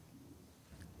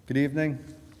Good evening.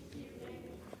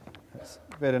 It's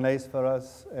very nice for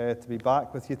us to be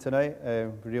back with you tonight.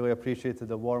 We really appreciated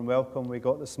the warm welcome we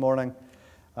got this morning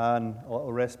and a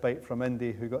little respite from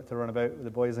Indy, who got to run about with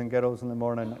the boys and girls in the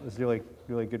morning. It was really,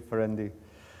 really good for Indy.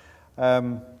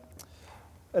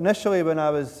 Initially, when I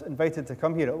was invited to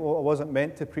come here, I wasn't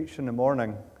meant to preach in the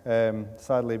morning.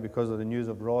 Sadly, because of the news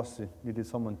of Ross, he needed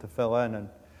someone to fill in,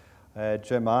 and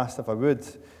Jim asked if I would.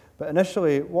 But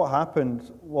initially, what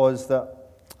happened was that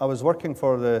I was working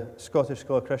for the Scottish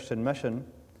School of Christian Mission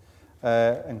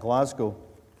in Glasgow,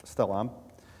 still am,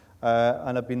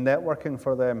 and I've been networking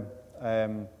for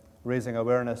them, raising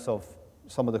awareness of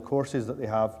some of the courses that they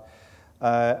have,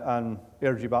 and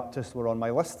Airdrie Baptist were on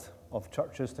my list of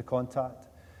churches to contact,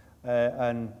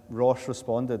 and Ross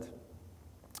responded,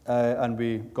 and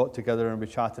we got together and we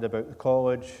chatted about the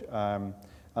college and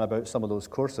about some of those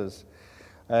courses.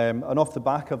 And off the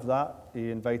back of that, he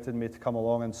invited me to come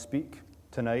along and speak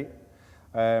tonight.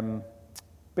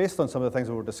 Based on some of the things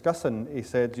we were discussing, he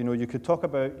said, you know, you could talk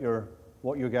about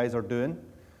what you guys are doing,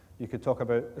 you could talk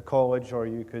about the college, or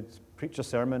you could preach a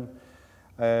sermon.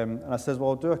 And I said, well,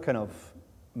 I'll do a kind of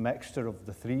mixture of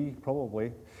the three,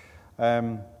 probably.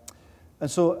 And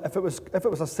so if it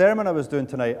was a sermon I was doing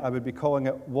tonight, I would be calling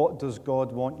it, What Does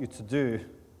God Want You to Do?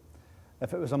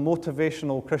 If it was a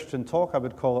motivational Christian talk, I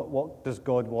would call it, What Does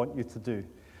God Want You to Do?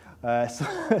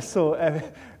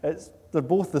 They're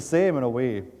both the same in a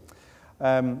way.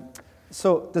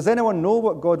 So does anyone know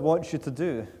what God wants you to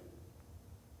do?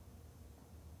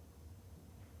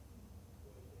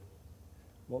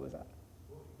 What was that?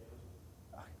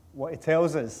 What he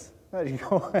tells us. There you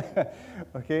go.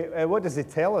 Okay, what does he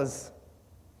tell us?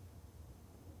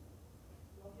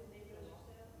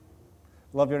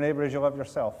 Love your neighbor as you love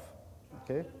yourself.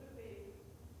 Okay.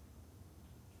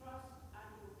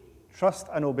 Trust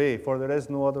and obey, for there is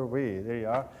no other way. There you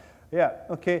are. Yeah,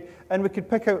 okay. And we could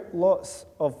pick out lots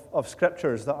of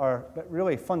scriptures that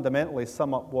really fundamentally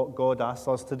sum up what God asks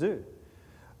us to do.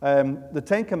 The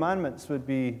Ten Commandments would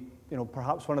be,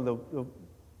 perhaps one of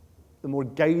the more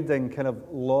guiding kind of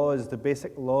laws, the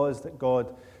basic laws that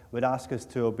God would ask us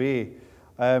to obey.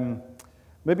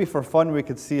 Maybe for fun, we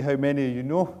could see how many of you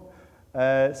know.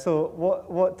 So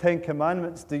what 10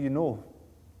 Commandments do you know?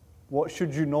 What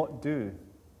should you not do?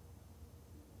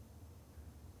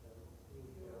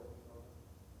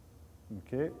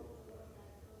 Okay.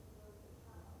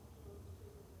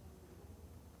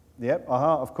 Yep,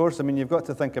 of course. I mean, you've got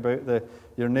to think about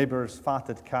your neighbour's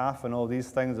fatted calf and all these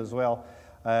things as well.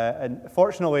 And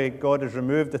fortunately, God has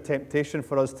removed the temptation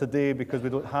for us today because we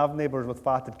don't have neighbours with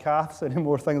fatted calves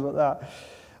anymore, things like that.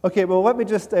 Okay, well, let me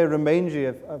just remind you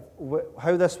of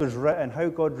how this was written, how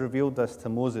God revealed this to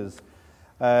Moses.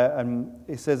 And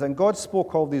he says, and God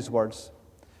spoke all these words.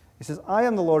 He says, I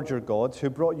am the Lord your God who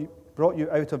brought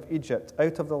you out of Egypt,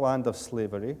 out of the land of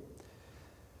slavery.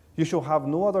 You shall have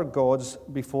no other gods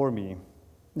before me.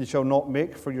 You shall not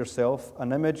make for yourself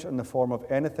an image in the form of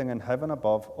anything in heaven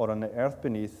above, or on the earth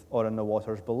beneath, or in the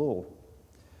waters below.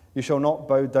 You shall not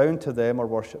bow down to them or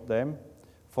worship them,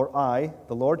 for I,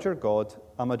 the Lord your God,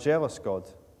 am a jealous God,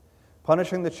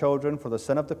 punishing the children for the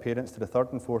sin of the parents to the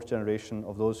third and fourth generation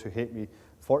of those who hate me.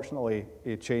 Fortunately,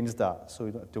 he changed that, so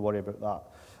you don't have to worry about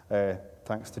that.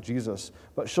 Thanks to Jesus,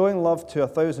 but showing love to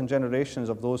 1,000 generations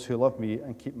of those who love me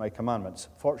and keep my commandments.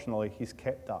 Fortunately, he's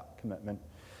kept that commitment.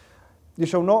 You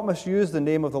shall not misuse the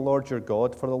name of the Lord your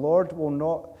God, for the Lord will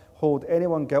not hold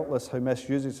anyone guiltless who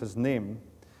misuses his name.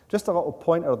 Just a little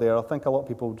pointer there. I think a lot of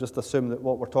people just assume that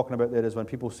what we're talking about there is when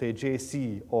people say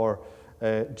JC or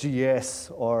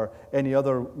GS or any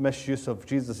other misuse of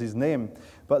Jesus' name.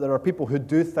 But there are people who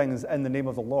do things in the name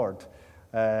of the Lord.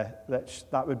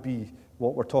 That would be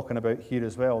what we're talking about here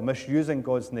as well, misusing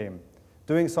God's name,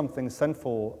 doing something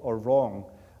sinful or wrong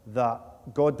that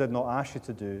God did not ask you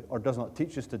to do or does not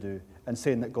teach us to do, and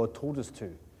saying that God told us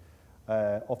to.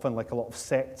 Often like a lot of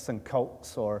sects and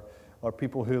cults or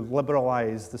people who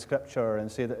liberalize the scripture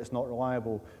and say that it's not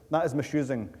reliable. That is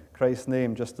misusing Christ's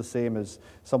name, just the same as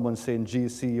someone saying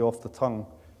GC off the tongue.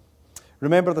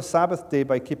 Remember the Sabbath day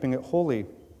by keeping it holy.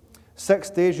 6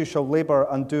 days you shall labor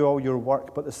and do all your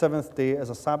work, but the seventh day is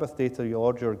a Sabbath day to the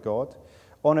Lord your God.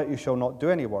 On it you shall not do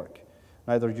any work,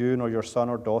 neither you nor your son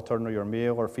or daughter, nor your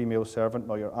male or female servant,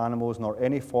 nor your animals, nor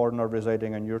any foreigner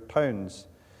residing in your towns.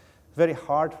 It's very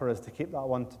hard for us to keep that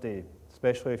one today,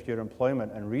 especially if you're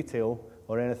employment and retail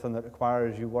or anything that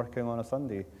requires you working on a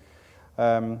Sunday.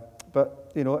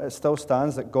 But, it still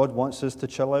stands that God wants us to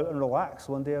chill out and relax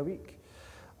one day a week.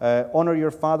 Honor your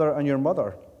father and your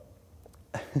mother.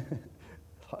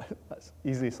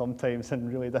 easy sometimes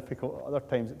and really difficult other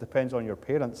times. It depends on your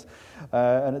parents,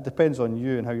 and it depends on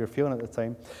you and how you're feeling at the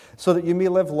time. So that you may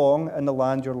live long in the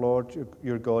land your Lord,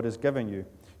 your God, is giving you.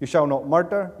 You shall not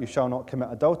murder, you shall not commit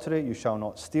adultery, you shall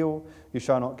not steal, you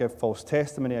shall not give false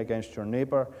testimony against your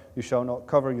neighbor, you shall not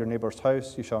cover your neighbor's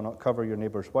house, you shall not cover your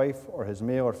neighbor's wife, or his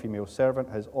male or female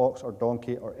servant, his ox or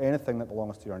donkey, or anything that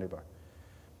belongs to your neighbor.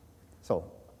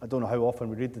 So, I don't know how often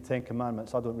we read the Ten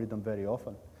Commandments. I don't read them very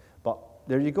often. But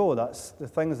there you go. That's the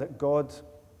things that God,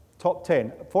 top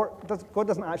 10. God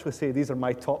doesn't actually say, these are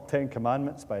my top 10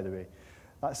 commandments, by the way.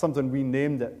 That's something we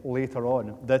named it later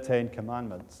on, the 10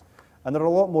 Commandments. And there are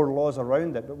a lot more laws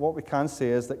around it, but what we can say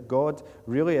is that God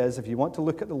really is, if you want to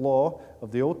look at the law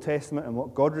of the Old Testament and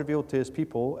what God revealed to his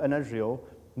people in Israel,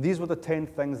 these were the 10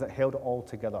 things that held it all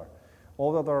together.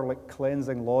 All the other like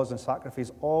cleansing laws and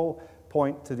sacrifices all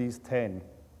point to these 10.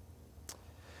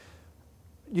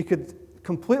 You could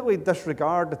completely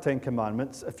disregard the 10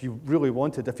 Commandments if you really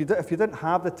wanted. If you didn't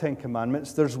have the 10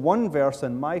 Commandments, there's one verse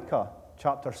in Micah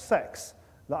chapter 6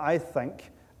 that I think,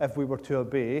 if we were to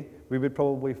obey, we would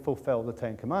probably fulfill the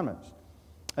 10 Commandments.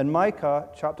 In Micah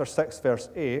chapter 6, verse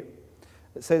 8,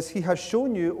 it says, He has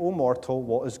shown you, O mortal,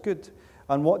 what is good.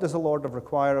 And what does the Lord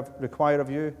require of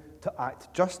you? To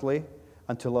act justly,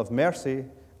 and to love mercy,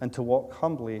 and to walk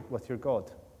humbly with your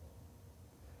God.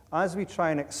 As we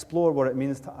try and explore what it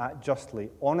means to act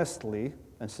justly, honestly,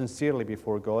 and sincerely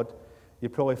before God, you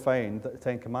probably find that the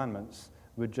 10 Commandments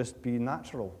would just be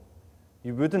natural.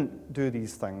 You wouldn't do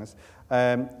these things.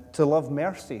 To love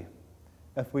mercy,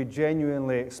 if we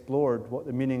genuinely explored what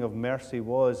the meaning of mercy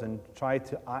was and tried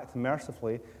to act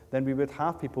mercifully, then we would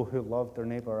have people who loved their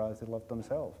neighbor as they loved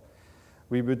themselves.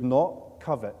 We would not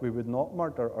covet, we would not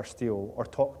murder or steal or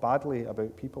talk badly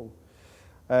about people.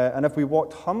 And if we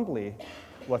walked humbly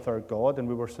with our God and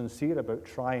we were sincere about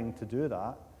trying to do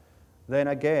that, then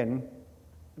again,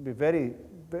 it would be very,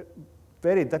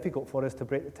 very difficult for us to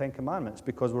break the 10 Commandments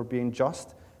because we're being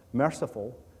just,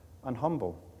 merciful, and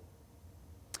humble.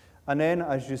 And then,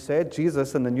 as you said,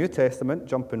 Jesus in the New Testament,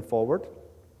 jumping forward,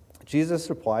 Jesus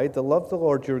replied, to love the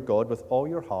Lord your God with all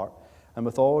your heart and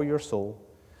with all your soul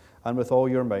and with all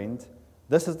your mind.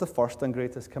 This is the first and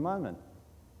greatest commandment.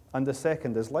 And the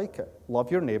second is like it.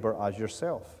 Love your neighbor as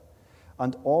yourself.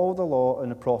 And all the law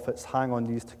and the prophets hang on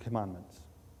these two commandments.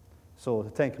 So the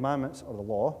 10 Commandments are the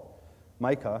law.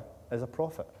 Micah is a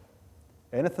prophet.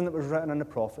 Anything that was written in the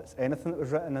prophets, anything that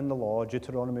was written in the law,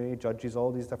 Deuteronomy, Judges,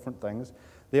 all these different things,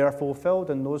 they are fulfilled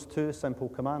in those two simple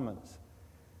commandments.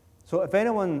 So if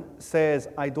anyone says,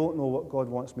 I don't know what God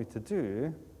wants me to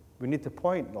do, we need to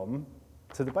point them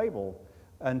to the Bible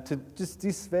and to just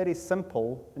these very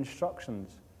simple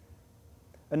instructions.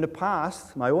 In the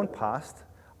past, my own past,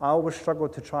 I always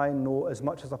struggled to try and know as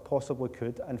much as I possibly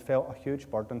could and felt a huge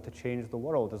burden to change the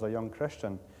world as a young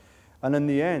Christian. And in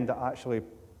the end, it actually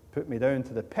put me down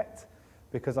to the pit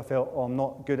because I felt, I'm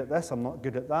not good at this, I'm not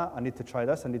good at that, I need to try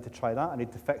this, I need to try that, I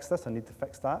need to fix this, I need to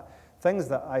fix that. Things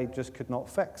that I just could not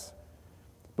fix.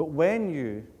 But when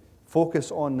you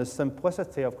focus on the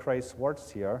simplicity of Christ's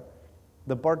words here,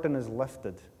 the burden is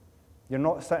lifted. You're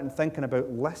not sitting thinking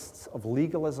about lists of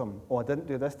legalism. Oh, I didn't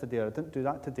do this today, or I didn't do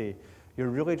that today. You're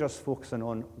really just focusing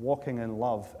on walking in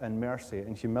love and mercy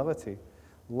and humility,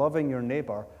 loving your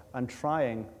neighbor and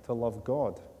trying to love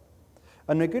God.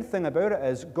 And the good thing about it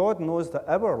is God knows that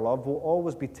our love will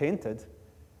always be tainted.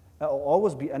 It will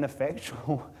always be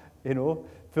ineffectual,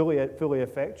 fully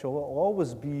effectual. It will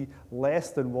always be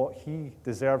less than what he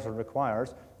deserves or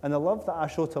requires. And the love that I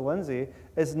show to Lindsay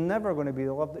is never going to be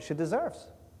the love that she deserves.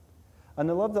 And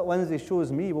the love that Lindsay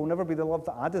shows me will never be the love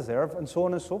that I deserve, and so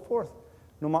on and so forth.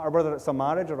 No matter whether it's a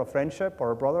marriage or a friendship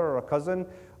or a brother or a cousin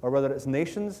or whether it's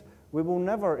nations, we will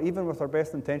never, even with our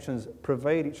best intentions,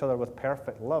 provide each other with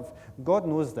perfect love. God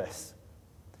knows this.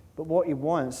 But what he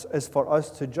wants is for us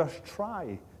to just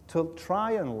try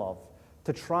and love,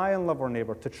 to try and love our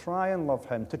neighbor, to try and love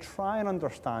him, to try and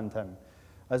understand him.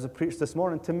 As I preached this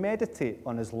morning, to meditate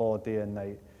on his law day and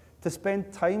night, to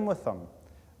spend time with him.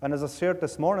 And as I shared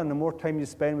this morning, the more time you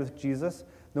spend with Jesus,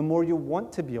 the more you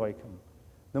want to be like him,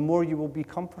 the more you will be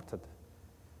comforted.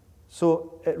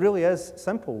 So it really is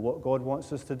simple what God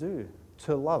wants us to do,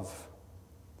 to love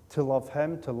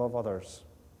him, to love others.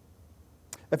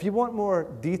 If you want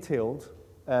more detailed,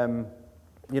 kind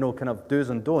of do's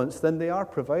and don'ts, then they are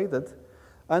provided,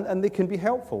 and they can be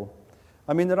helpful.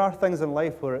 I mean, there are things in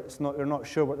life where you're not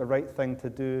sure what the right thing to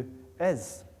do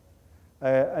is.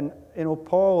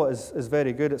 Paul is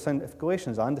very good at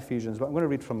Galatians and Ephesians, but I'm going to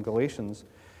read from Galatians.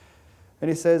 And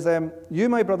he says, you,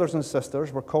 my brothers and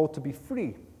sisters, were called to be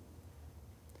free.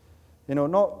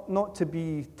 Not to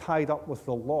be tied up with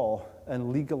the law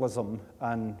and legalism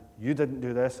and you didn't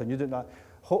do this and you did that.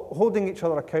 Holding each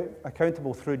other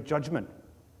accountable through judgment.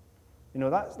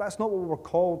 That's not what we're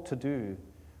called to do.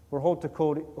 We're called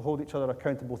to hold each other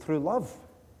accountable through love,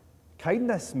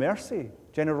 kindness, mercy,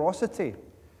 generosity.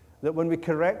 That when we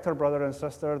correct our brother and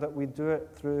sister, that we do it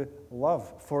through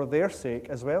love for their sake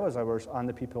as well as ours and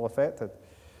the people affected.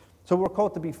 So we're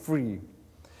called to be free.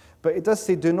 But it does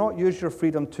say, do not use your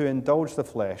freedom to indulge the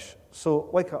flesh. So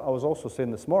like I was also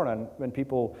saying this morning, when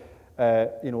people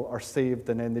are saved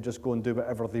and then they just go and do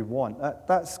whatever they want,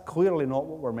 that's clearly not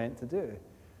what we're meant to do.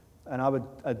 And I would,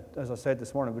 as I said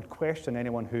this morning, would question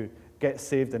anyone who gets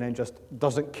saved and then just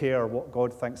doesn't care what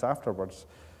God thinks afterwards.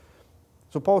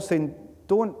 So Paul's saying,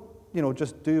 don't,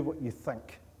 just do what you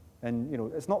think. And,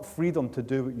 it's not freedom to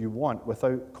do what you want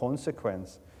without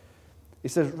consequence. He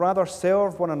says, rather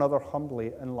serve one another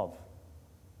humbly in love.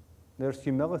 There's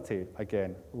humility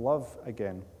again, love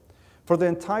again. For the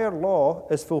entire law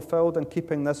is fulfilled in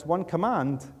keeping this one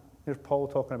command. Here's Paul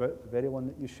talking about the very one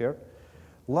that you share.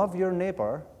 Love your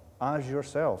neighbor as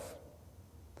yourself.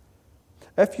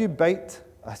 If you bite,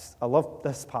 I love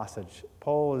this passage.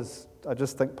 I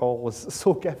just think Paul was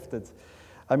so gifted.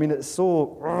 I mean, it's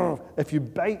so, if you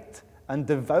bite and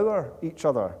devour each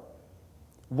other,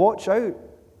 watch out,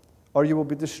 or you will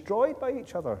be destroyed by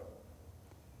each other.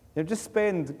 Just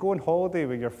go on holiday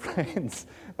with your friends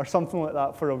or something like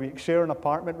that for a week, share an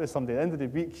apartment with somebody. At the end of the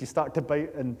week, you start to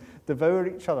bite and devour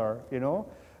each other,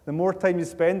 The more time you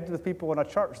spend with people in a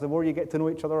church, the more you get to know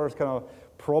each other's kind of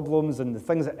problems and the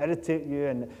things that irritate you,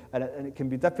 and it can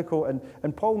be difficult.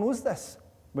 And Paul knows this.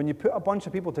 When you put a bunch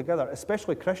of people together,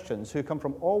 especially Christians who come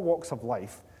from all walks of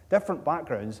life, different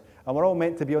backgrounds, and we're all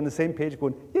meant to be on the same page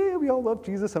going, yeah, we all love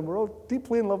Jesus and we're all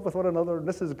deeply in love with one another and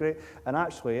this is great. And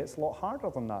actually, it's a lot harder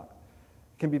than that.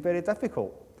 It can be very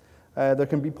difficult. There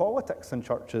can be politics in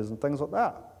churches and things like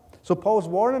that. So Paul's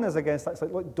warning is against that. It's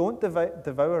like, look, don't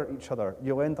devour each other.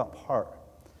 You'll end up hurt.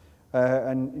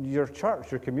 And your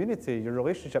church, your community, your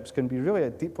relationships can be really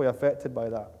deeply affected by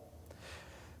that.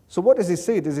 So what does he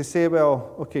say? Does he say,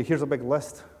 well, okay, here's a big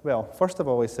list? Well, first of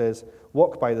all, he says,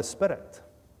 walk by the Spirit,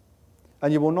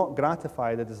 and you will not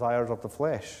gratify the desires of the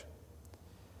flesh.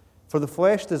 For the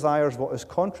flesh desires what is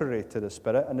contrary to the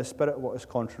Spirit, and the Spirit what is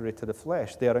contrary to the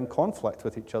flesh. They are in conflict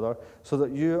with each other, so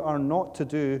that you are not to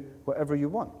do whatever you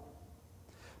want.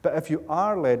 But if you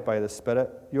are led by the Spirit,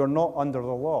 you are not under the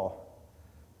law.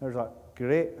 There's a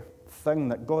great thing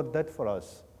that God did for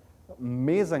us,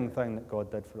 amazing thing that God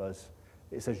did for us.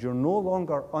 It says you're no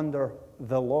longer under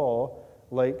the law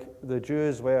like the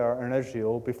Jews were in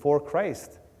Israel before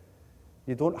Christ.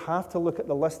 You don't have to look at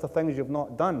the list of things you've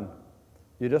not done.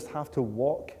 You just have to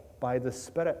walk by the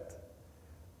Spirit.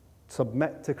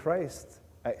 Submit to Christ.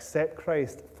 Accept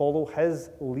Christ. Follow His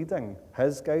leading,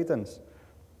 His guidance.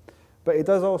 But he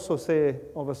does also say,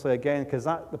 obviously, again, because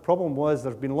the problem was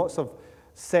there's been lots of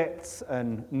sects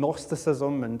and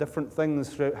Gnosticism and different things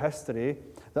throughout history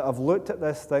that have looked at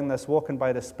this thing, this walking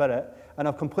by the Spirit, and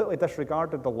have completely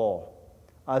disregarded the law,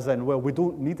 as in, well, we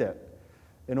don't need it.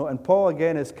 And Paul,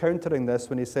 again, is countering this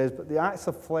when he says, but the acts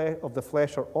of the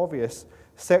flesh are obvious: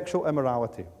 sexual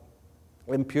immorality,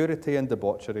 impurity and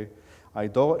debauchery,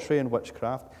 idolatry and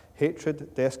witchcraft,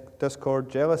 hatred, discord,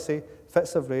 jealousy,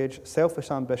 fits of rage,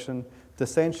 selfish ambition,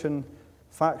 dissension,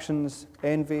 factions,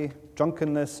 envy,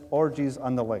 drunkenness, orgies,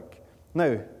 and the like.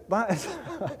 Now, that is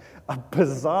a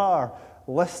bizarre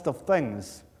list of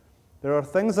things. There are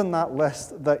things in that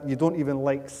list that you don't even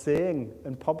like saying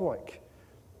in public.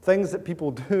 Things that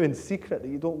people do in secret that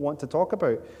you don't want to talk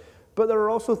about. But there are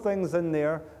also things in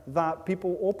there that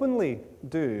people openly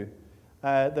do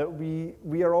that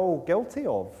we are all guilty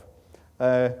of.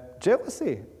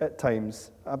 Jealousy at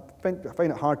times. I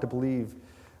find it hard to believe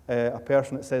a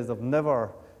person that says they've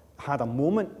never had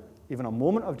even a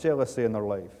moment of jealousy in their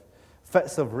life.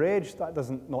 Fits of rage,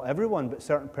 not everyone, but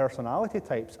certain personality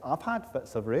types. I've had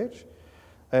fits of rage.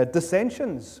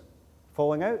 Dissensions,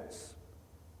 falling outs,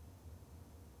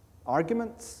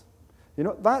 arguments.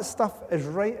 That stuff is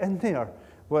right in there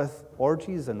with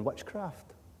orgies and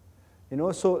witchcraft.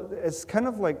 So it's kind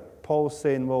of like Paul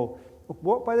saying, well,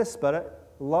 walk by the Spirit,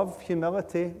 love,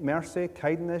 humility, mercy,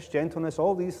 kindness, gentleness,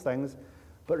 all these things.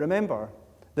 But remember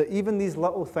that even these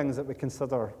little things that we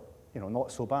consider,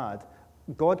 not so bad,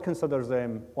 God considers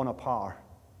them on a par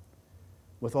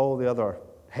with all the other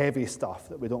heavy stuff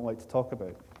that we don't like to talk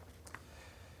about.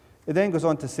 It then goes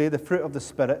on to say the fruit of the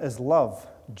Spirit is love,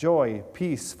 joy,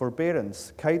 peace,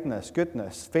 forbearance, kindness,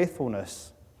 goodness,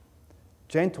 faithfulness,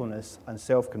 gentleness, and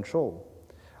self-control.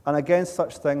 And against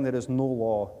such thing there is no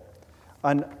law.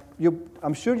 And,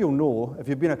 I'm sure you'll know, if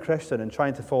you've been a Christian and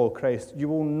trying to follow Christ, you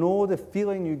will know the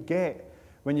feeling you get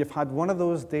when you've had one of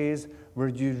those days where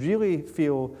you really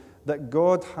feel that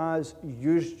God has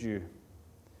used you,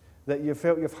 that you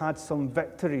felt you've had some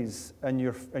victories in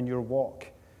your walk,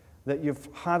 that you've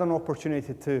had an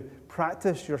opportunity to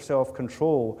practice your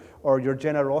self-control or your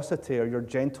generosity or your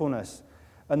gentleness,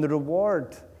 and the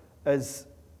reward is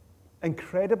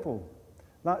incredible.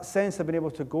 That sense of being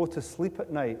able to go to sleep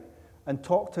at night and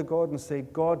talk to God and say,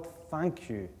 God, thank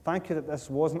you. Thank you that this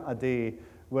wasn't a day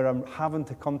where I'm having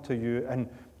to come to you and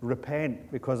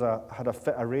repent because I had a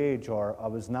fit of rage, or I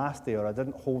was nasty, or I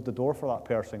didn't hold the door for that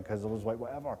person because I was like,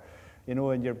 whatever,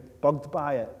 and you're bugged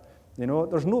by it.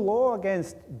 There's no law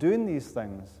against doing these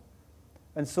things.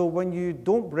 And so when you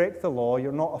don't break the law,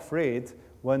 you're not afraid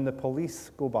when the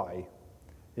police go by.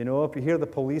 If you hear the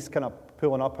police kind of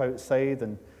pulling up outside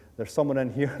and there's someone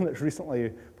in here that's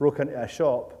recently broke into a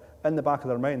shop, in the back of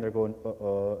their mind they're going,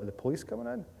 are the police coming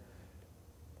in?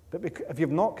 But if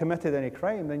you've not committed any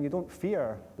crime, then you don't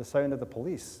fear the sound of the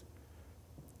police.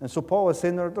 And so Paul is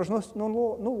saying there's no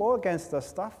law against this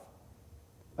stuff.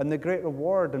 And the great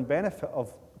reward and benefit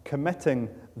of committing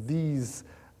these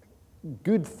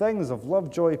good things of love,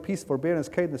 joy, peace, forbearance,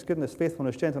 kindness, goodness,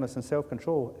 faithfulness, gentleness, and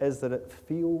self-control is that it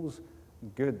feels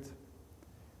good.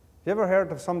 Have you ever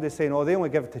heard of somebody saying, they only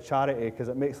give it to charity because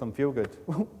it makes them feel good?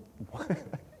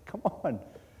 Come on.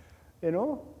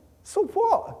 So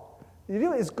what?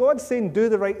 Is God saying do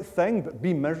the right thing but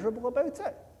be miserable about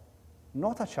it?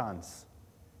 Not a chance.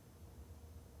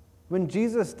 When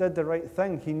Jesus did the right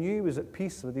thing, he knew he was at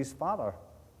peace with his Father.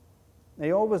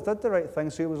 He always did the right thing,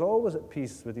 so he was always at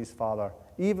peace with his Father.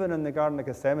 Even in the Garden of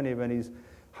Gethsemane, when he's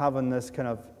having this kind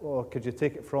of, could you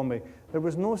take it from me? There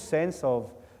was no sense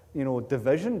of,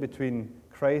 division between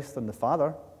Christ and the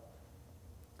Father.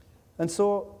 And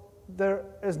so there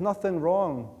is nothing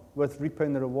wrong with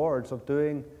reaping the rewards of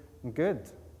doing good.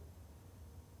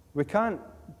 We can't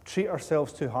treat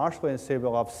ourselves too harshly and say,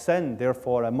 well, I've sinned,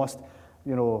 therefore I must,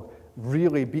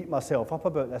 really beat myself up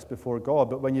about this before God.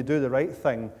 But when you do the right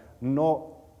thing, not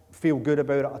feel good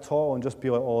about it at all and just be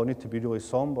like, I need to be really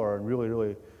somber and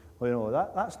really,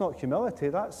 that's not humility.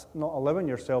 That's not allowing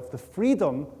yourself the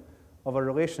freedom of a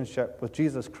relationship with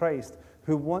Jesus Christ,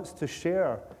 who wants to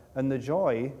share in the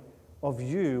joy of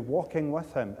you walking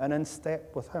with him and in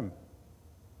step with him.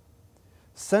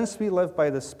 Since we live by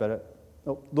the Spirit,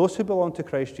 those who belong to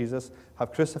Christ Jesus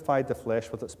have crucified the flesh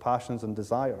with its passions and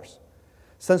desires.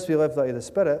 Since we live by the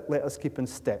Spirit, let us keep in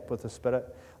step with the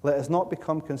Spirit. Let us not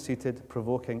become conceited,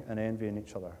 provoking and envying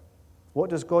each other. What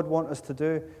does God want us to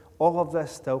do? All of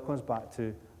this still comes back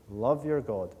to love your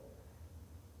God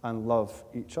and love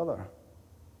each other.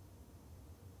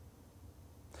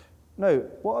 Now,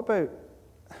 what about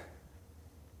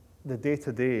the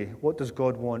day-to-day? What does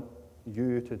God want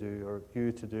you to do, or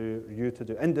you to do, or you to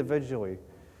do individually?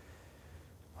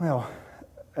 Well,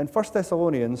 in 1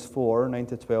 Thessalonians 4,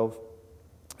 9-12,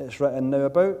 it's written, now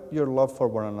about your love for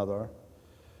one another,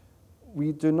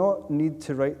 we do not need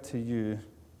to write to you,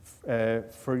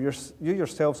 for you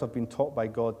yourselves have been taught by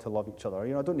God to love each other.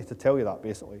 I don't need to tell you that,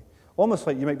 basically. Almost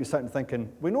like you might be sitting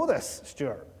thinking, we know this,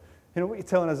 Stuart. What are you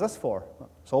telling us this for?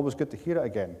 It's always good to hear it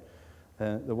again.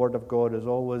 The Word of God is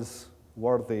always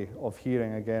worthy of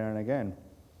hearing again and again.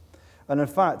 And in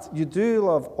fact, you do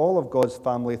love all of God's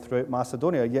family throughout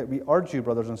Macedonia, yet we urge you,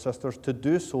 brothers and sisters, to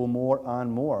do so more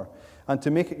and more, and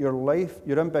to make it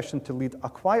your ambition to lead a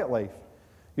quiet life.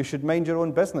 You should mind your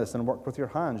own business and work with your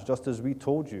hands, just as we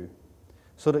told you,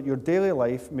 so that your daily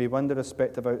life may win the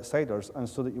respect of outsiders, and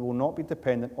so that you will not be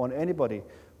dependent on anybody.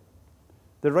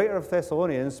 The writer of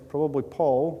Thessalonians, probably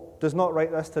Paul, does not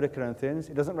write this to the Corinthians.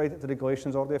 He doesn't write it to the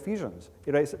Galatians or the Ephesians.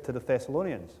 He writes it to the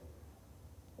Thessalonians.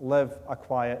 Live a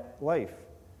quiet life.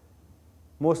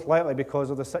 Most likely because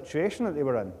of the situation that they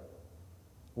were in.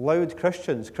 Loud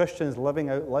Christians living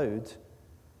out loud,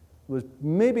 was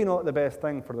maybe not the best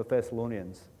thing for the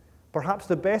Thessalonians. Perhaps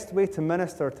the best way to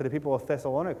minister to the people of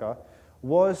Thessalonica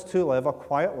was to live a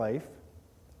quiet life.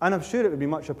 And I'm sure it would be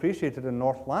much appreciated in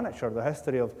North Lanarkshire, the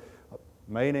history of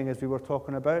mining, as we were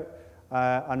talking about,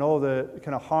 and all the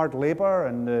kind of hard labour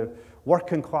and the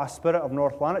working class spirit of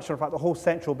North Lanarkshire. In fact, the whole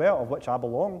central belt, of which I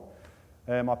belong.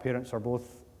 My parents are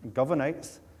both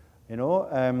Governnites,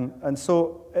 and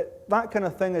so that kind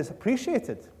of thing is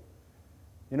appreciated.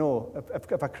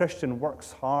 If a Christian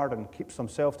works hard and keeps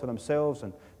himself to themselves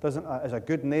and is a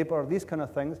good neighbour, these kind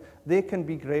of things, they can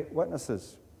be great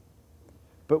witnesses.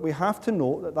 But we have to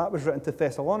note that was written to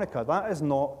Thessalonica. That is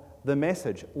not the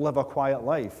message, live a quiet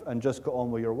life and just get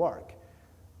on with your work.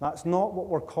 That's not what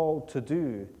we're called to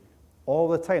do all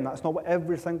the time. That's not what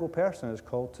every single person is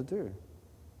called to do.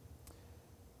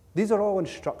 These are all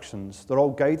instructions. They're all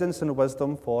guidance and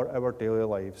wisdom for our daily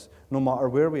lives, no matter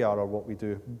where we are or what we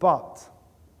do. But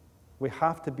we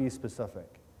have to be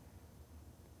specific.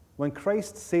 When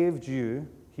Christ saved you,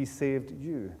 he saved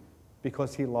you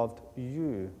because he loved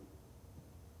you.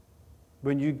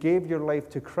 When you gave your life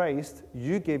to Christ,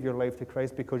 you gave your life to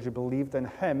Christ because you believed in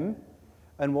him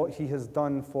and what he has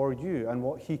done for you and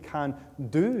what he can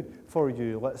do for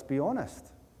you. Let's be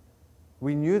honest.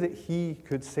 We knew that he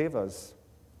could save us.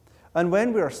 And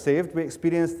when we are saved, we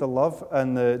experience the love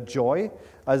and the joy,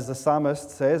 as the psalmist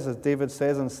says, as David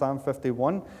says in Psalm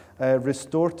 51,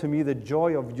 restore to me the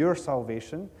joy of your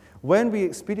salvation. When we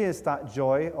experience that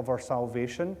joy of our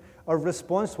salvation, our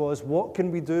response was, what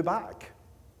can we do back?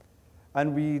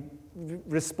 And we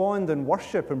respond in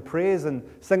worship and praise and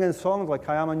singing songs like,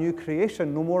 I am a new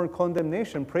creation, no more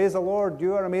condemnation. Praise the Lord,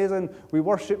 you are amazing. We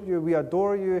worship you, we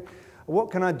adore you.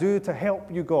 What can I do to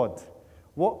help you, God?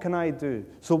 What can I do?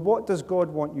 So what does God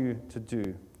want you to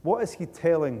do? What is he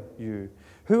telling you?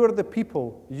 Who are the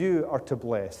people you are to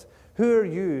bless? Who are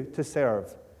you to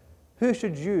serve? Who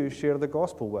should you share the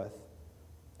gospel with?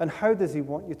 And how does he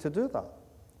want you to do that?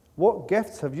 What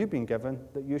gifts have you been given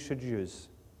that you should use?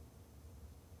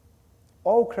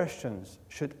 All Christians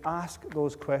should ask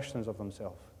those questions of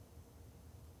themselves.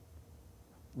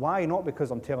 Why? Not because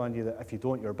I'm telling you that if you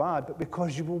don't, you're bad, but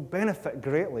because you will benefit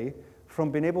greatly from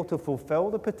being able to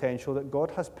fulfill the potential that God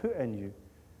has put in you.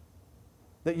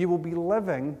 That you will be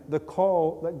living the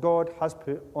call that God has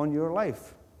put on your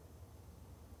life.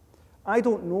 I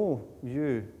don't know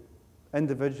you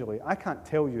individually. I can't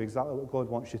tell you exactly what God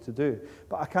wants you to do,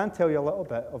 but I can tell you a little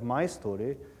bit of my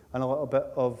story and a little bit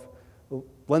of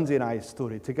Lindsay and I's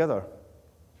story together.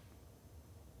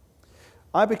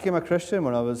 I became a Christian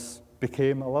when I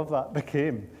love that,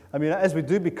 became. I mean, as we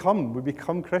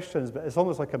become Christians, but it's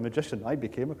almost like a magician. I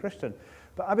became a Christian.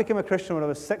 But I became a Christian when I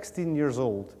was 16 years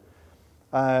old.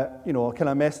 Kind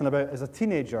of messing about as a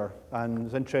teenager and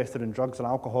was interested in drugs and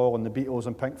alcohol and the Beatles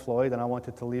and Pink Floyd, and I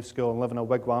wanted to leave school and live in a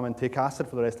wigwam and take acid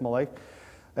for the rest of my life.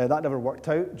 That never worked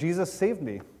out. Jesus saved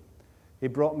me. He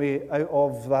brought me out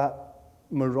of that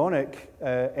moronic,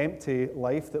 empty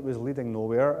life that was leading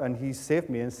nowhere, and he saved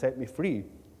me and set me free.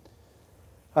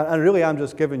 And really, I'm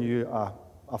just giving you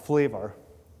a flavor.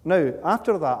 Now,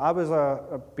 after that,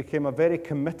 I became a very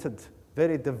committed,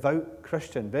 very devout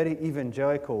Christian, very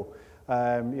evangelical,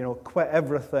 quit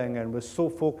everything and was so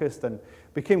focused and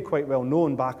became quite well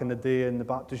known back in the day in the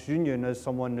Baptist Union as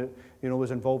someone that,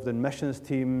 was involved in missions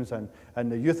teams and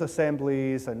the youth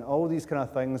assemblies and all these kind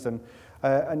of things. And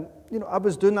I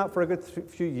was doing that for a good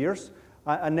few years.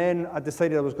 And then I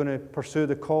decided I was going to pursue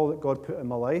the call that God put in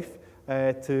my life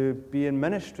to be in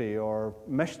ministry or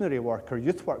missionary work or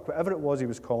youth work, whatever it was he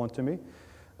was calling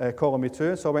me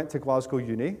to. So I went to Glasgow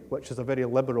Uni, which is a very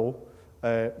liberal,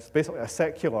 it's basically a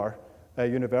secular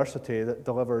university that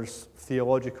delivers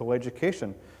theological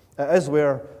education. It is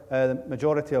where the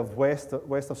majority of West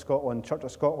of Scotland, Church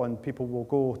of Scotland, people will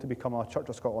go to become a Church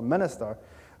of Scotland minister.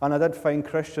 And I did find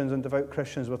Christians and devout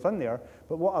Christians within there,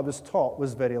 but what I was taught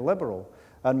was very liberal,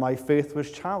 and my faith was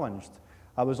challenged.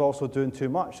 I was also doing too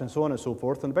much, and so on and so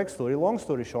forth. And long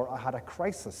story short, I had a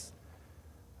crisis.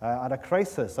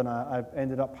 And I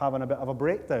ended up having a bit of a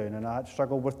breakdown, and I had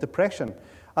struggled with depression.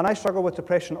 And I struggled with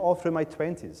depression all through my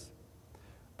 20s.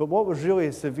 But what was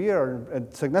really severe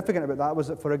and significant about that was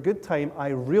that for a good time, I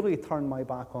really turned my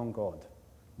back on God.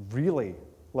 Really.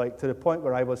 Like to the point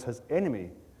where I was his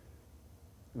enemy.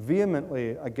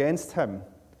 Vehemently against him.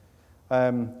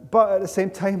 But at the same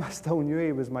time, I still knew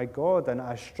he was my God, and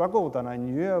I struggled, and I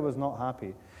knew I was not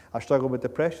happy. I struggled with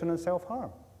depression and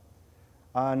self-harm.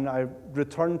 And I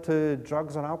returned to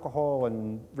drugs and alcohol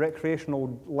and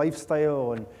recreational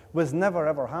lifestyle and was never,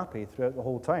 ever happy throughout the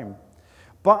whole time.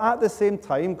 But at the same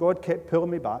time, God kept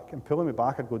pulling me back and pulling me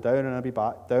back. I'd go down and I'd be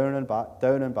back, down and back,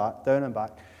 down and back, down and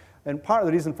back. And part of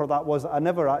the reason for that was I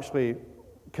never actually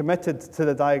committed to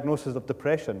the diagnosis of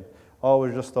depression. I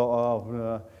always just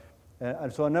thought,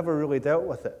 and so I never really dealt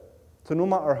with it. So no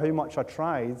matter how much I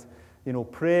tried,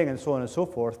 praying and so on and so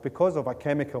forth, because of a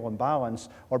chemical imbalance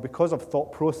or because of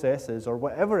thought processes or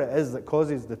whatever it is that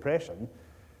causes depression,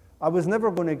 I was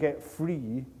never going to get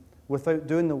free without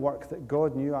doing the work that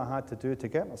God knew I had to do to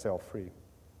get myself free.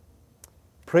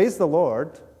 Praise the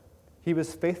Lord, he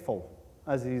was faithful,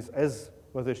 as he is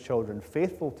with his children,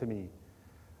 faithful to me.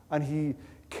 And he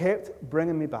kept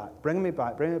bringing me back.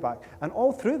 And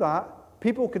all through that,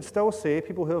 people could still say,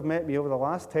 people who have met me over the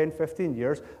last 10, 15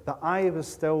 years, that I was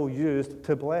still used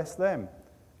to bless them.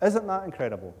 Isn't that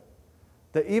incredible?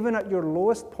 That even at your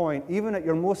lowest point, even at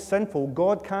your most sinful,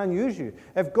 God can use you.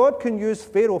 If God can use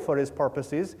Pharaoh for his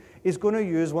purposes, he's going to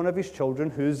use one of his children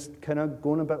who's kind of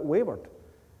going a bit wayward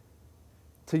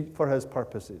for his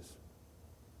purposes.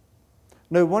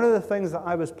 Now, one of the things that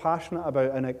I was passionate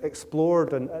about and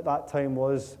explored at that time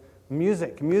was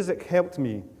music. Music helped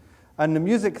me. And the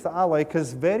music that I like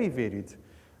is very varied.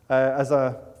 As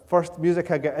a first music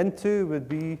I get into would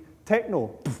be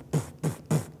techno.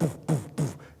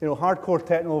 Hardcore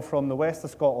techno from the west of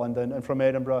Scotland and from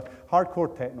Edinburgh,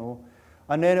 hardcore techno.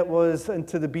 And then it was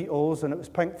into the Beatles, and it was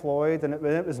Pink Floyd, and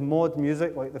it was mod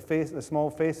music, like the Small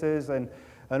Faces, and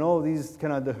all these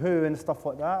kind of The Who and stuff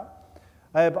like that.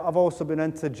 But I've also been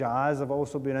into jazz, I've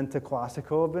also been into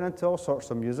classical, I've been into all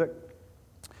sorts of music.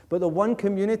 But the one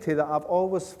community that I've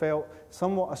always felt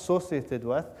somewhat associated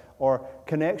with or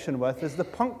connection with is the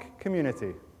punk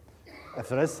community, if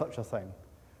there is such a thing.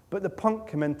 But the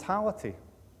punk mentality.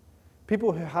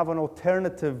 People who have an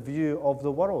alternative view of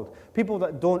the world. People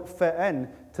that don't fit in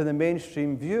to the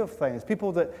mainstream view of things.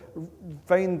 People that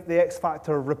find the X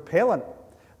Factor repellent.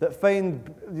 That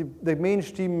find the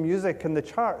mainstream music and the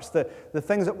charts, the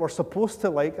things that we're supposed to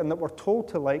like and that we're told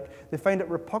to like, they find it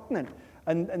repugnant.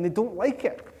 And they don't like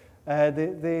it.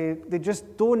 They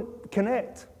just don't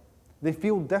connect. They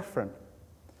feel different.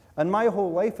 And my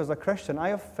whole life as a Christian, I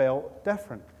have felt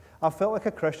different. I've felt like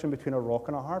a Christian between a rock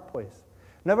and a hard place.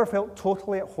 Never felt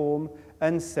totally at home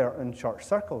in certain church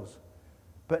circles,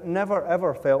 but never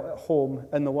ever felt at home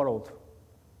in the world.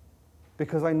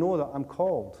 Because I know that I'm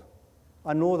called.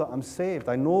 I know that I'm saved.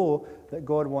 I know that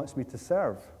God wants me to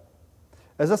serve.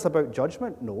 Is this about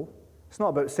judgment? No. It's not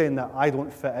about saying that I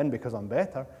don't fit in because I'm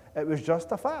better. It was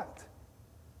just a fact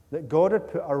that God had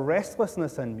put a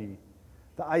restlessness in me,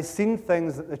 that I'd seen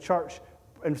things that the church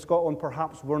in Scotland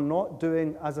perhaps were not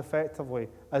doing as effectively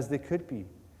as they could be.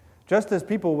 Just as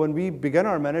people, when we begin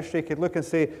our ministry, could look and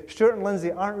say, Stuart and Lindsay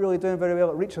aren't really doing very well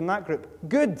at reaching that group.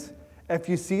 Good. If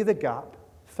you see the gap,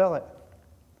 fill it.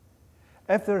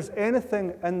 If there's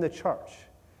anything in the church,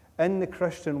 in the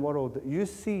Christian world, that you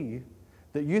see,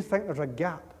 that you think there's a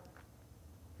gap,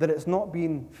 that it's not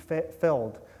being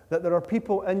filled, that there are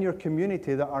people in your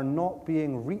community that are not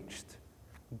being reached,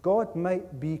 God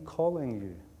might be calling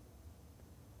you.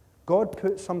 God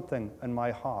put something in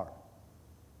my heart.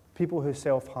 People who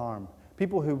self-harm,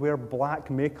 people who wear black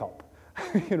makeup,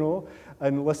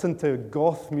 and listen to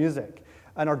goth music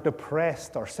and are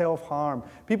depressed or self-harm,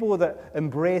 people that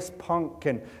embrace punk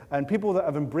and people that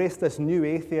have embraced this new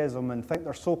atheism and think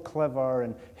they're so clever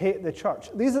and hate the church.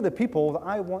 These are the people that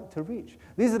I want to reach.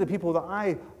 These are the people that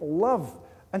I love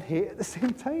and hate at the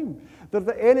same time. They're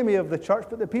the enemy of the church,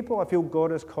 but the people I feel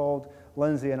God has called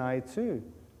Lindsay and I to.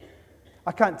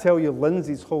 I can't tell you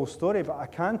Lindsay's whole story, but I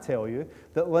can tell you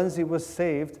that Lindsay was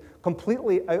saved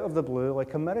completely out of the blue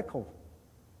like a miracle.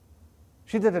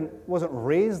 She wasn't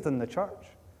raised in the church.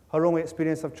 Her only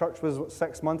experience of church was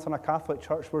 6 months in a Catholic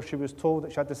church where she was told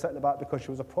that she had to sit in the back because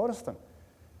she was a Protestant.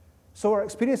 So her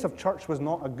experience of church was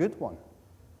not a good one.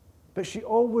 But she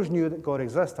always knew that God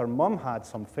exists. Her mum had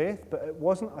some faith, but it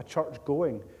wasn't a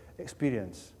church-going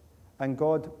experience. And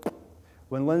God,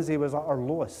 when Lindsay was at her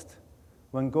lowest,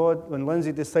 when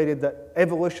Lindsay decided that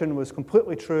evolution was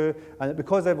completely true, and that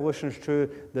because evolution is true,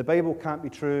 the Bible can't be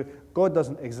true, God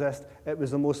doesn't exist, it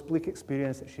was the most bleak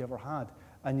experience that she ever had.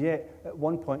 And yet, at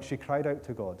one point, she cried out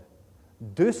to God,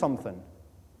 do something,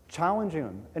 challenging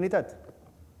him. And he did.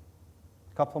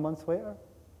 A couple of months later,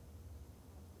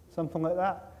 something like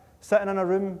that. Sitting in a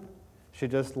room, she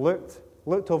just looked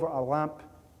over at a lamp,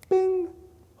 bing,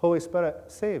 Holy Spirit,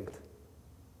 saved.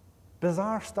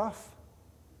 Bizarre stuff.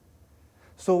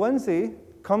 So Lindsay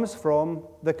comes from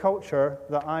the culture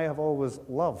that I have always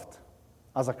loved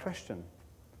as a Christian.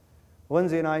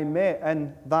 Lindsay and I met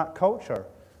in that culture.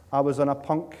 I was in a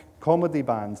punk comedy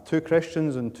band, 2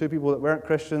 Christians and 2 people that weren't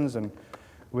Christians, and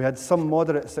we had some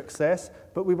moderate success,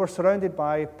 but we were surrounded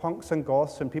by punks and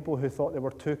goths and people who thought they were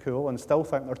too cool and still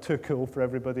think they're too cool for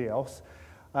everybody else.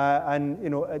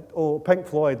 Pink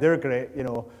Floyd, they're great,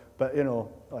 but,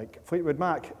 like Fleetwood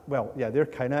Mac, well, yeah, they're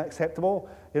kind of acceptable.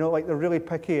 Like they're really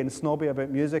picky and snobby about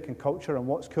music and culture and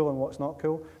what's cool and what's not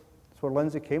cool. That's where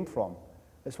Lindsay came from.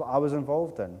 It's what I was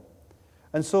involved in.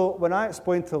 And so when I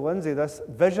explained to Lindsay this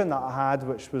vision that I had,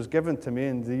 which was given to me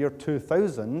in the year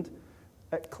 2000,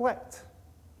 it clicked.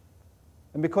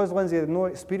 And because Lindsay had no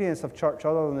experience of church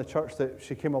other than the church that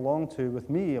she came along to with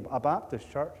me, a Baptist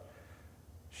church,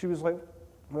 she was like,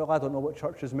 well, I don't know what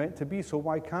church is meant to be, so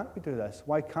why can't we do this?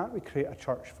 Why can't we create a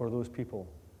church for those people?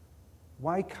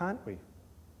 Why can't we?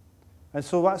 And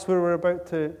so that's where we're about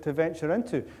to venture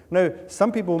into. Now,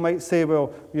 some people might say, well,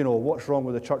 what's wrong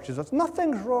with the churches? There's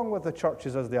nothing's wrong with the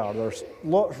churches as they are. There's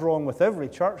lots wrong with every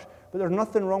church, but there's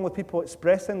nothing wrong with people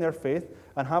expressing their faith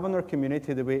and having their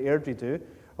community the way Airdrie do,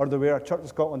 or the way our Church of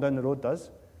Scotland down the road does.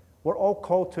 We're all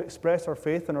called to express our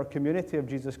faith in our community of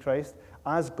Jesus Christ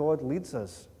as God leads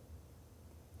us.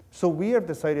 So we have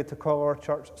decided to call our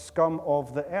church Scum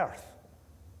of the Earth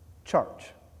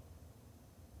Church.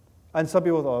 And some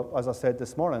people thought, as I said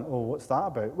this morning, what's that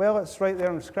about? Well, it's right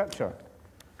there in Scripture.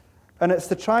 And it's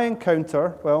to try and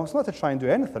counter, well, it's not to try and do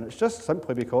anything, it's just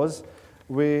simply because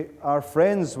we are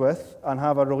friends with and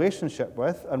have a relationship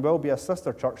with and will be a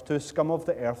sister church to Scum of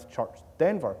the Earth Church,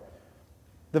 Denver.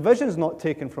 The vision's not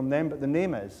taken from them, but the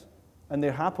name is. And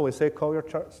they happily say, call your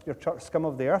church Scum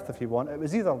of the Earth if you want. It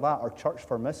was either that or Church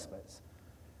for Misfits.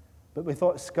 But we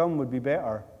thought Scum would be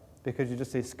better because you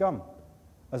just say Scum,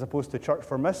 as opposed to Church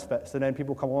for Misfits. And then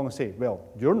people come along and say, well,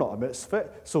 you're not a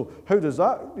misfit, so how does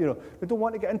that, we don't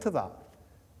want to get into that.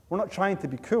 We're not trying to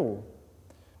be cool.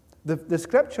 The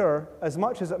Scripture, as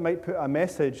much as it might put a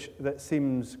message that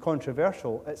seems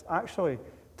controversial, it's actually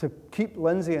to keep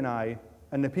Lindsay and I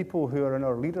and the people who are in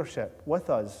our leadership with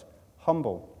us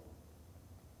humble.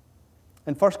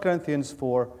 In 1 Corinthians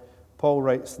 4, Paul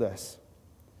writes this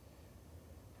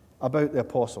about the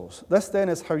apostles. This then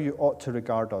is how you ought to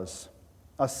regard us,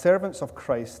 as servants of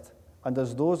Christ and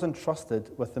as those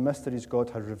entrusted with the mysteries God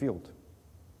has revealed.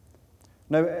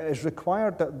 Now it is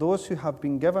required that those who have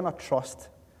been given a trust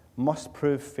must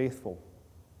prove faithful.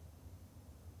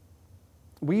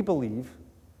 We believe,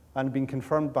 and been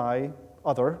confirmed by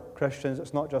other Christians,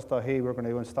 it's not just hey, we're going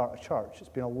to go and start a church. It's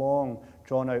been a long,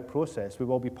 drawn-out process. We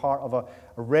will be part of a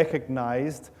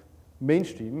recognized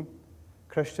mainstream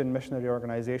Christian missionary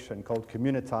organization called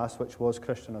Communitas, which was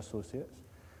Christian Associates.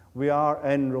 We are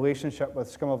in relationship with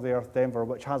Scum of the Earth Denver,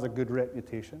 which has a good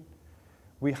reputation.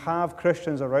 We have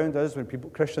Christians around us,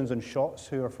 Christians in Shotts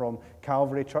who are from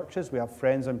Calvary churches. We have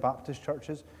friends in Baptist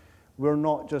churches. We're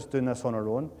not just doing this on our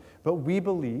own, but we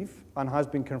believe, and has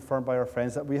been confirmed by our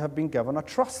friends, that we have been given a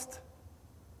trust,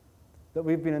 that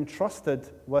we've been entrusted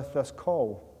with this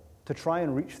call to try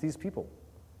and reach these people.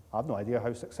 I have no idea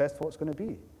how successful it's going to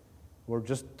be. We're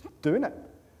just doing it.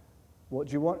 What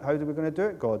do you want? How are we going to do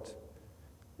it, God?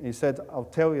 And he said, I'll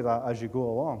tell you that as you go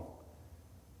along.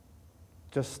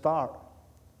 Just start.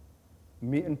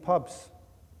 Meet in pubs.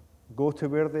 Go to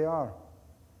where they are.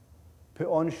 Put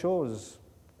on shows.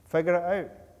 Figure it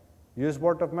out. Use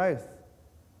word of mouth.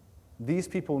 These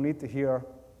people need to hear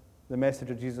the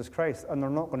message of Jesus Christ, and they're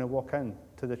not going to walk in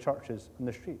to the churches in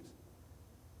the streets.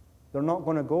 They're not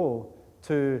going to go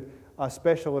to a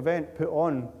special event put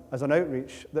on as an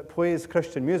outreach that plays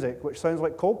Christian music, which sounds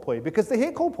like Coldplay, because they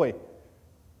hate Coldplay.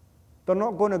 They're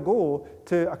not going to go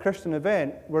to a Christian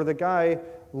event where the guy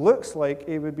looks like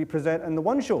he would be presenting the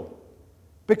One Show,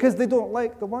 because they don't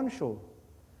like the One Show.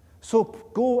 So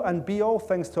go and be all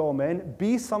things to all men.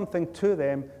 Be something to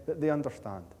them that they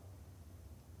understand.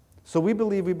 So we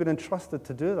believe we've been entrusted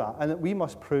to do that, and that we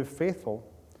must prove faithful.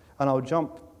 And I'll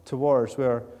jump towards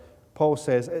where Paul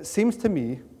says, it seems to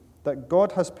me that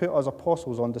God has put us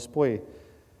apostles on display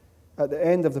at the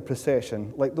end of the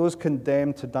procession, like those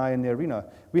condemned to die in the arena.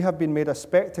 We have been made a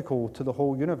spectacle to the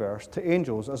whole universe, to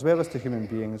angels as well as to human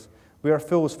beings. We are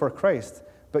fools for Christ,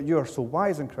 but you are so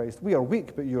wise in Christ. We are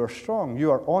weak, but you are strong.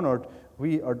 You are honored,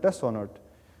 we are dishonored.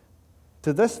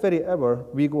 To this very hour,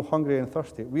 we go hungry and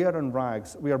thirsty. We are in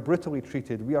rags. We are brutally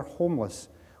treated. We are homeless.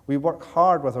 We work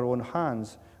hard with our own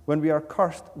hands. When we are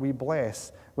cursed, we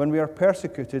bless. When we are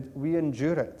persecuted, we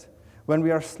endure it. When we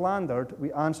are slandered,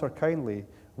 we answer kindly.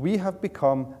 We have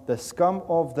become the scum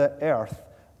of the earth,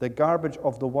 the garbage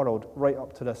of the world, right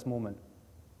up to this moment.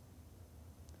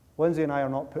 Lindsay and I are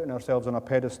not putting ourselves on a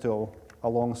pedestal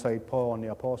alongside Paul and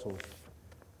the apostles.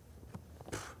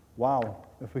 Wow,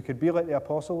 if we could be like the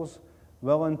apostles,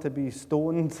 willing to be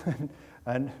stoned,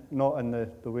 and not in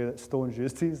the way that stone's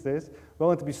used these days,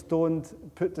 willing to be stoned,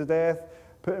 put to death,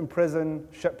 put in prison,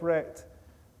 shipwrecked,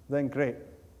 then great.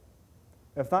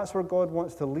 If that's where God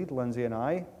wants to lead Lindsay and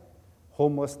I,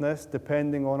 homelessness,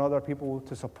 depending on other people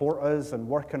to support us and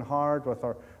working hard with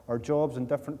our jobs and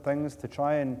different things to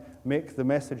try and make the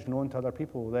message known to other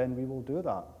people, then we will do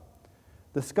that.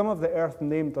 The scum of the earth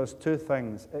name does two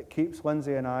things. It keeps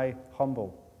Lindsay and I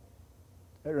humble.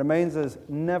 It reminds us,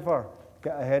 never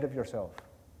get ahead of yourself.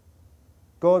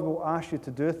 God will ask you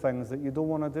to do things that you don't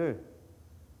want to do.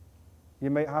 You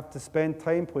might have to spend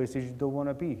time places you don't want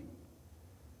to be.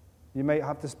 You might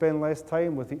have to spend less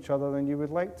time with each other than you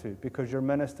would like to because you're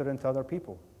ministering to other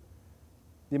people.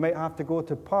 You might have to go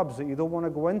to pubs that you don't want to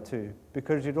go into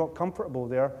because you're not comfortable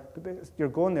there, but you're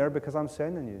going there because I'm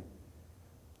sending you.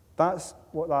 That's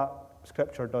what that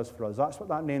scripture does for us. That's what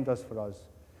that name does for us.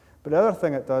 But the other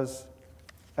thing it does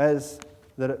is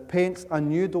that it paints a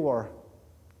new door.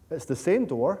 It's the same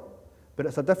door, but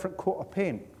it's a different coat of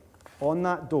paint on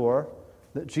that door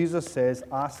that Jesus says,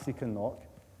 ask, seek, and knock.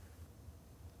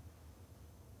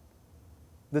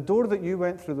 The door that you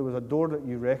went through, there was a door that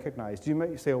you recognized. You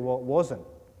might say, well, it wasn't.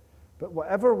 But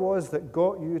whatever it was that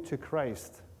got you to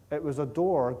Christ, it was a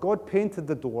door. God painted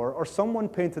the door, or someone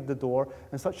painted the door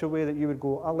in such a way that you would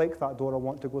go, I like that door, I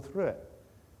want to go through it.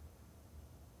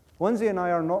 Lindsay and I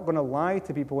are not going to lie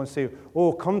to people and say,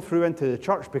 oh, come through into the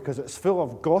church because it's full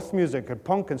of goth music and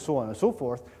punk and so on and so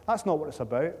forth. That's not what it's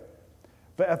about.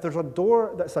 But if there's a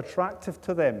door that's attractive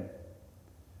to them,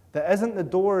 that isn't the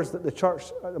doors that the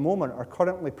church at the moment are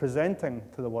currently presenting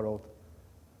to the world,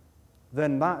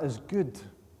 then that is good.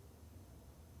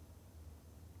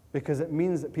 Because it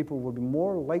means that people will be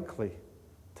more likely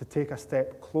to take a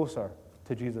step closer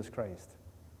to Jesus Christ.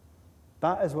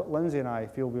 That is what Lindsay and I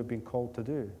feel we've been called to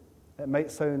do. It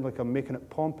might sound like I'm making it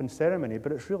pomp and ceremony,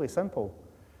 but it's really simple.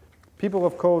 People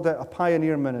have called it a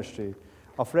pioneer ministry,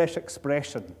 a fresh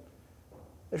expression.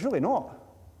 It's really not.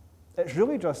 It's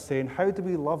really just saying, how do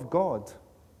we love God?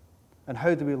 And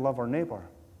how do we love our neighbor?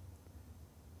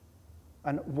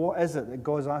 And what is it that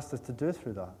God's asked us to do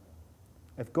through that?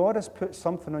 If God has put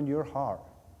something on your heart,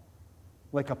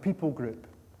 like a people group,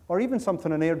 or even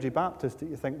something in Airdrie Baptist that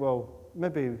you think, well,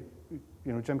 maybe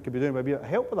Jim could be doing maybe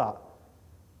help with that,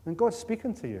 then God's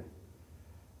speaking to you.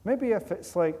 Maybe if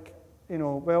it's like,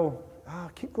 I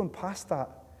keep going past that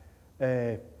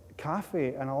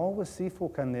cafe, and I always see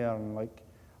folk in there, and I'm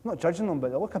not judging them,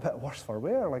 but they look a bit worse for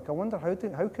wear. I wonder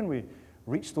how can we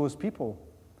reach those people?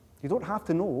 You don't have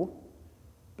to know,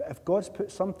 but if God's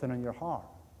put something in your heart,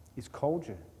 He's called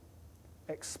you.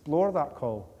 Explore that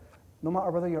call, no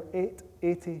matter whether you're 8,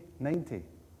 80, 90,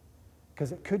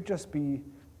 because it could just be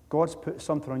God's put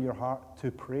something on your heart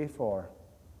to pray for.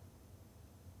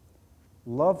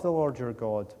 Love the Lord your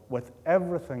God with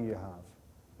everything you have.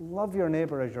 Love your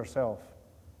neighbor as yourself,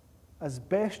 as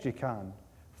best you can.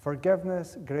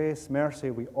 Forgiveness, grace,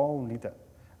 mercy, we all need it.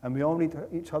 And we all need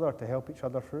each other to help each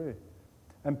other through.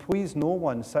 And please, no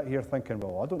one sit here thinking,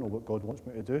 well, I don't know what God wants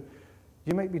me to do.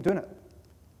 You might be doing it.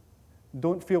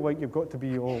 Don't feel like you've got to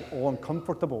be all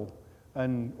uncomfortable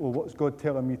and, what's God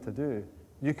telling me to do?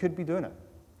 You could be doing it.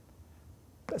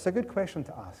 But it's a good question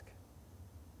to ask.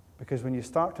 Because when you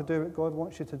start to do what God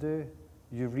wants you to do,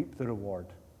 you reap the reward.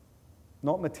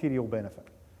 Not material benefit.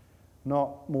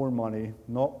 Not more money,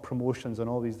 not promotions and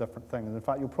all these different things. In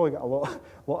fact, you'll probably get a lot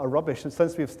of rubbish. And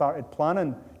since we've started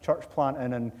planning church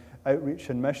planting and outreach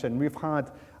and mission, we've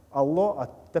had a lot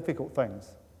of difficult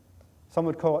things. Some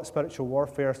would call it spiritual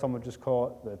warfare, some would just call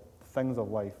it the things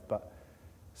of life. But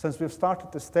since we've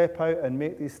started to step out and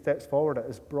make these steps forward, it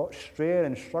has brought strain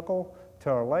and struggle to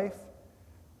our life.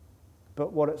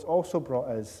 But what it's also brought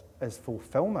is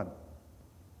fulfillment,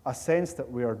 a sense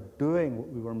that we are doing what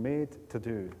we were made to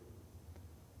do.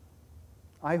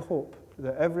 I hope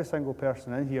that every single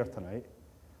person in here tonight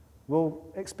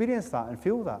will experience that and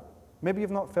feel that. Maybe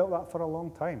you've not felt that for a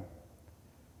long time.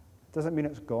 It doesn't mean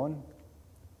it's gone.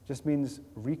 It just means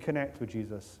reconnect with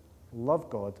Jesus, love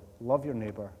God, love your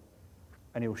neighbor,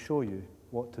 and He'll show you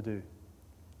what to do.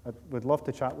 I would love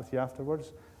to chat with you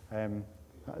afterwards.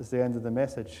 That is the end of the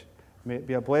message. May it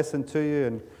be a blessing to you,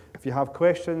 and if you have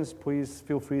questions, please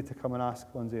feel free to come and ask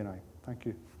Lindsay and I. Thank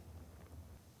you.